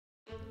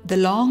The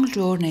long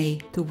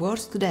journey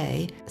towards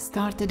today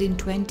started in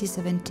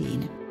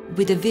 2017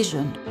 with a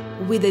vision,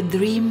 with a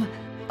dream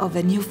of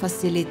a new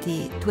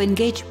facility to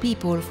engage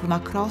people from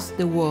across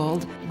the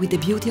world with the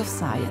beauty of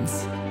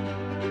science.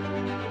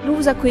 Nous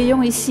vous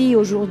accueillons ici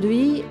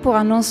aujourd'hui pour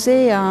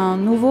annoncer un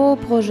nouveau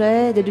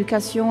projet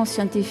d'éducation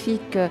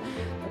scientifique.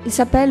 Il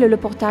s'appelle le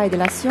Portail de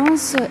la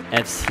Science.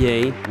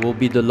 FCA will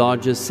be the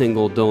largest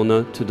single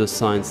donor to the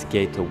Science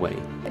Gateway.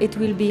 It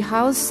will be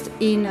housed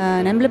in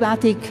an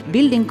emblematic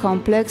building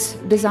complex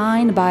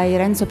designed by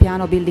Renzo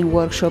Piano Building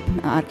Workshop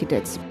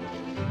architects.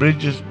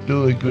 Bridges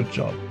do a good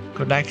job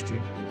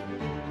connecting,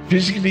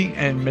 physically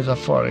and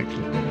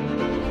metaphorically.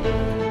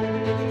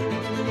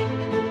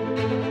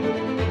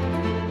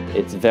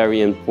 It's very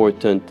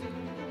important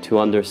to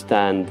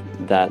understand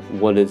that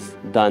what is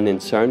done in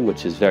CERN,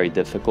 which is very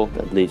difficult,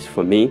 at least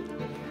for me,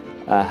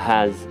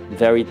 has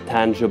very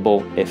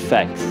tangible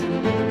effects.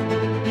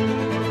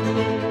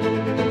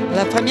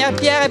 La première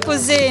pierre est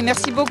posée,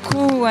 merci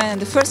beaucoup. And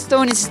the first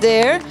stone is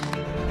there.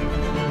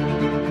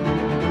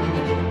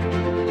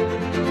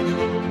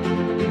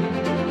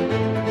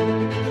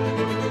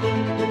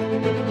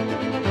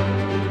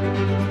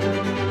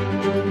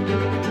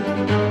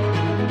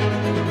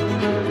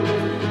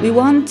 We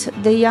want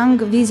the young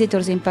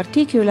visitors in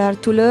particular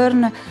to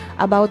learn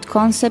about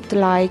concepts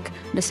like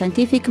the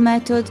scientific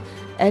method,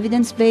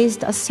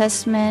 evidence-based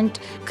assessment,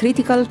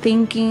 critical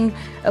thinking,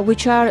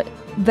 which are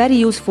very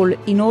useful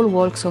in all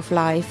walks of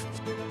life.